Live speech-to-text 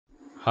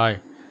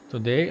Hi,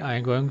 today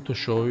I'm going to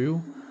show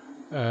you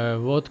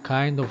what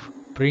kind of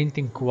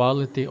printing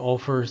quality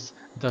offers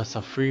the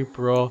Sapphire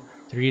Pro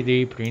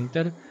 3D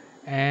printer,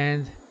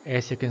 and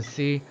as you can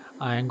see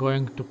I'm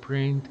going to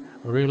print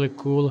a really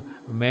cool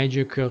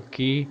magical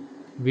key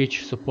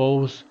which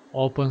suppose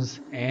opens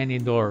any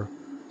door.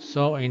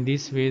 So in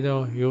this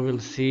video you will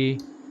see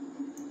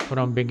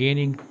from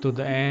beginning to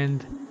the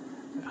end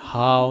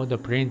how the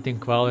printing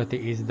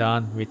quality is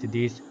done with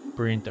this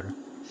printer.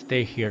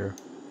 Stay here.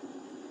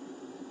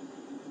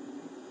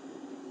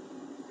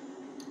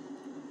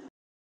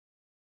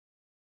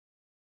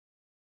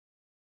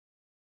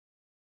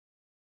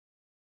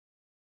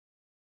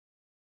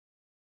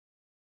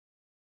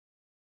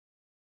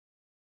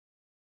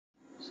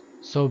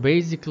 So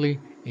basically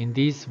in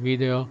this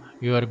video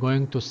you are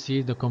going to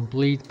see the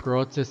complete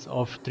process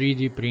of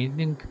 3D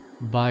printing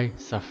by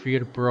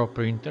Sapphire Pro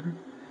printer,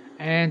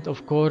 and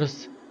of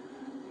course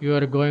you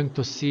are going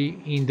to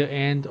see in the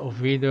end of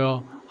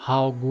video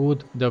how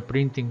good the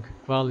printing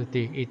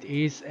quality it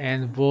is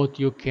and what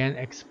you can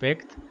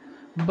expect.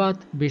 But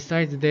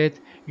besides that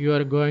you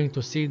are going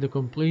to see the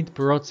complete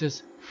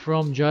process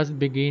from just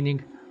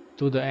beginning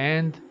to the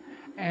end,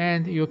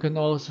 and you can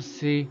also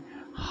see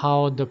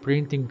how the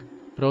printing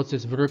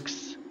process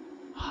works,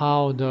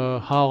 how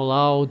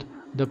loud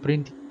the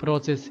printing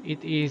process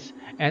it is,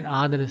 and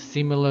other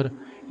similar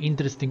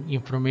interesting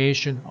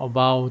information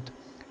about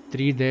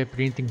 3D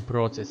printing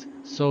process.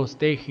 So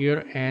stay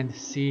here and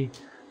see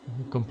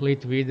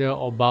complete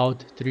video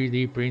about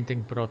 3D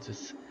printing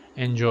process.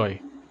 Enjoy.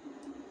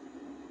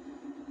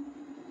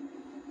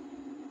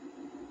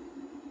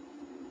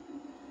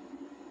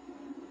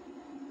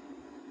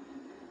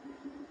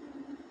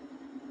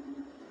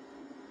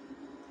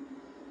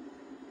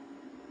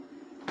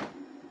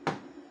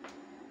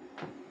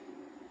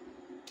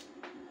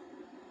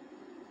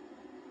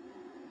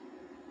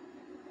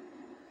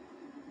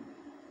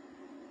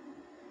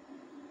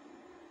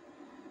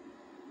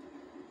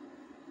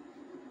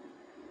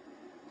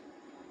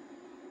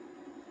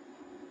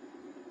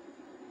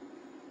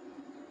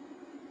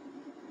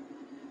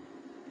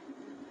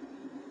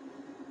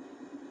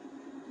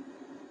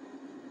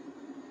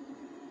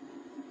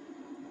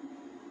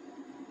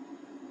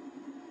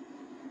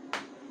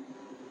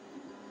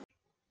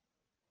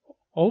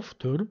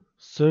 After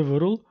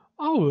several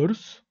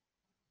hours,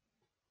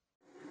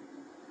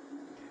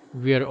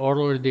 we are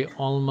already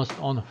almost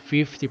on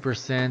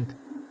 50%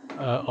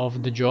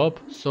 of the job,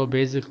 so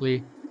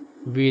basically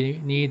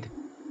we need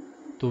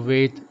to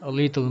wait a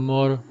little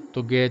more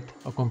to get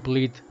a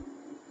complete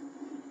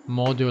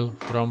module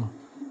from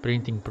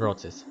printing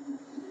process.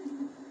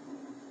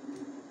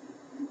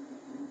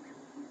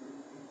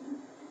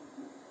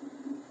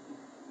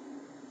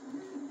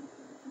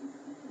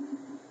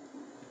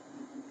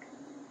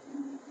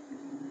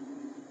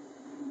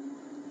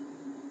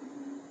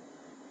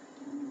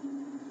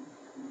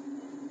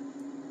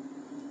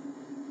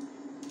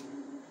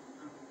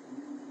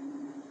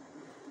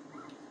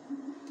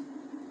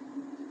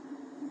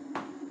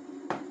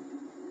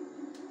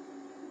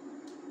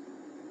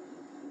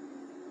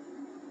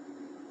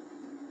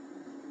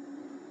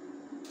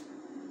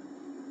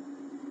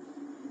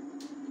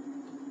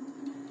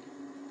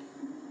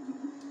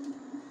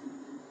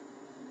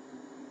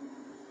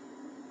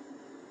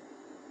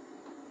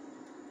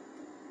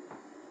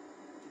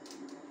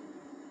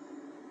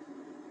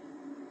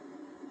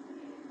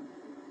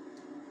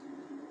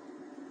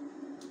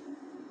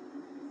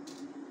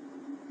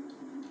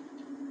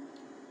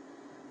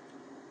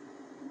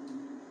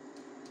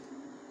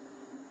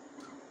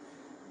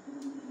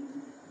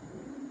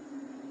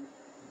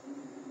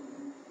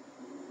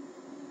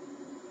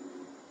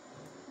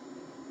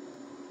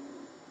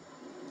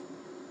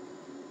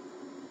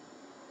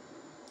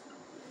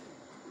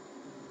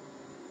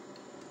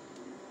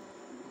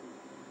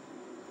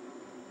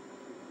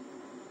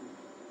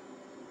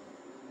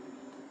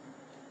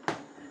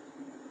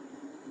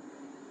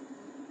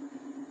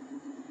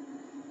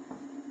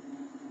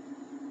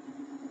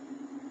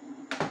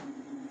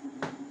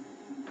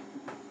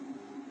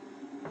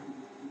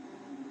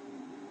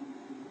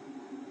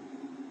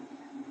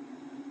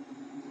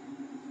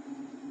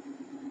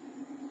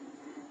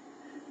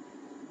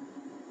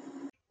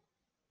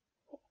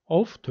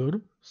 After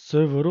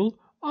several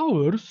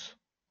hours,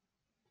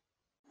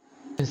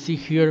 you can see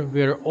here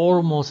we're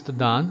almost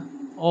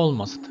done,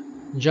 almost.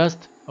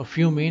 Just a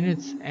few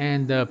minutes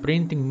and the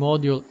printing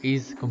module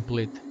is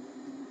complete.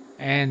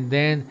 And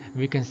then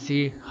we can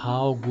see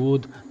how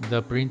good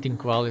the printing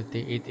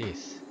quality it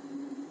is.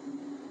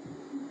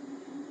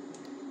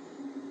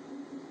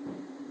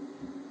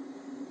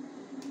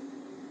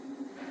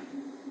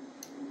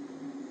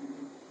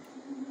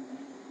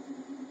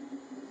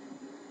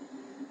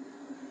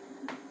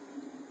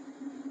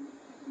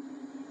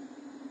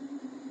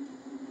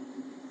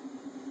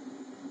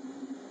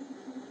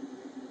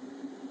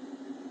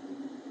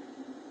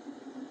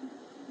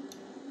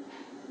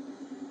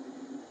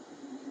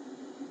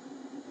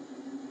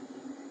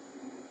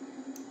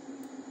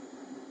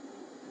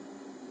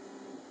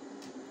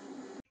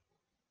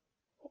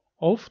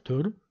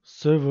 After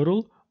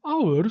several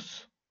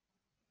hours.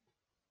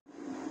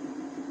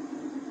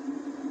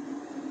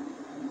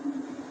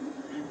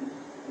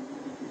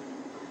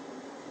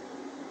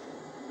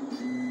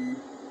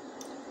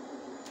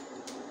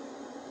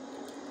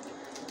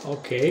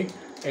 Okay,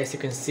 as you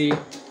can see,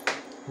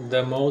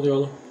 the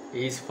module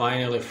is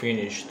finally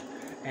finished,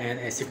 and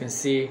as you can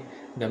see,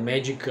 the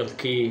magical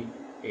key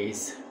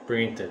is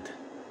printed.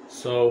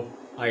 So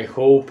I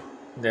hope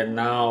that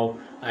now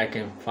I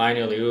can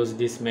finally use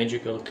this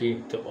magical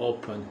key to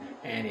open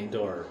any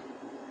door.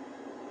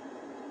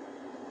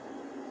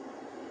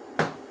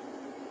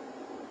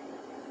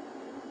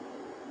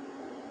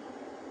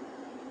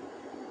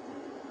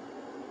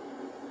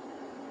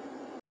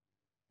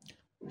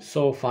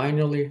 So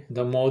finally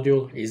the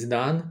module is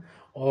done,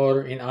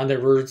 or in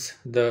other words,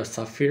 the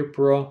Sapphire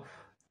Pro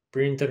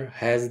printer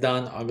has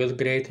done a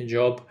great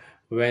job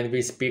when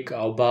we speak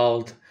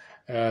about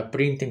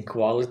printing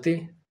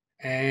quality,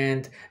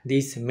 and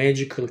this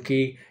magical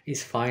key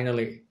is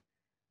finally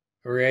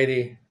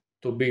ready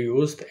to be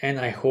used, and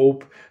I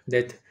hope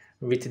that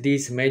with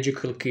this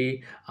magical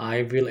key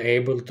I will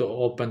able to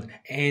open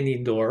any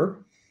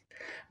door.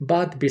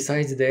 But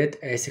besides that,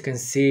 as you can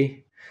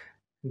see,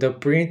 the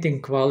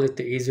printing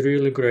quality is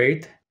really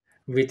great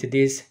with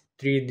this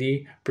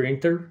 3D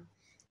printer,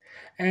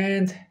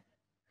 and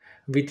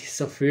with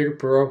Sapphire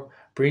Pro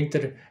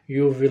printer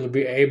you will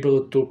be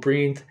able to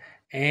print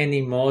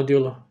any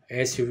module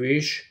as you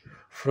wish,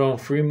 from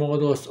free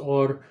models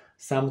or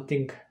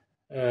something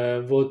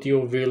what you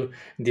will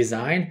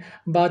design.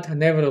 But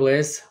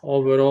nevertheless,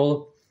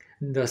 overall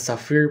the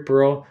Sapphire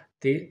Pro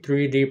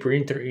 3D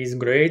printer is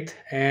great,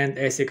 and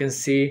as you can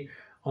see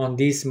on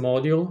this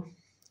module,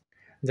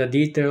 the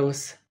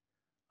details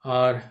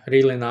are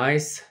really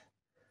nice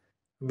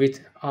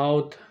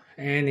without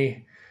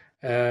any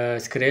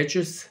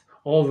scratches.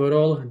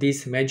 Overall,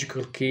 this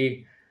magical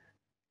key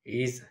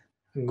is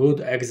a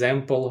good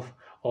example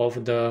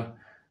of the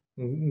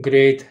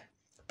great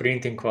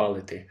printing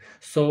quality.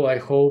 So I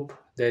hope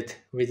that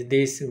with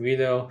this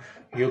video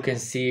you can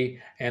see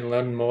and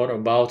learn more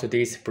about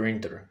this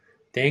printer.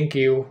 Thank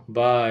you.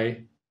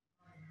 Bye.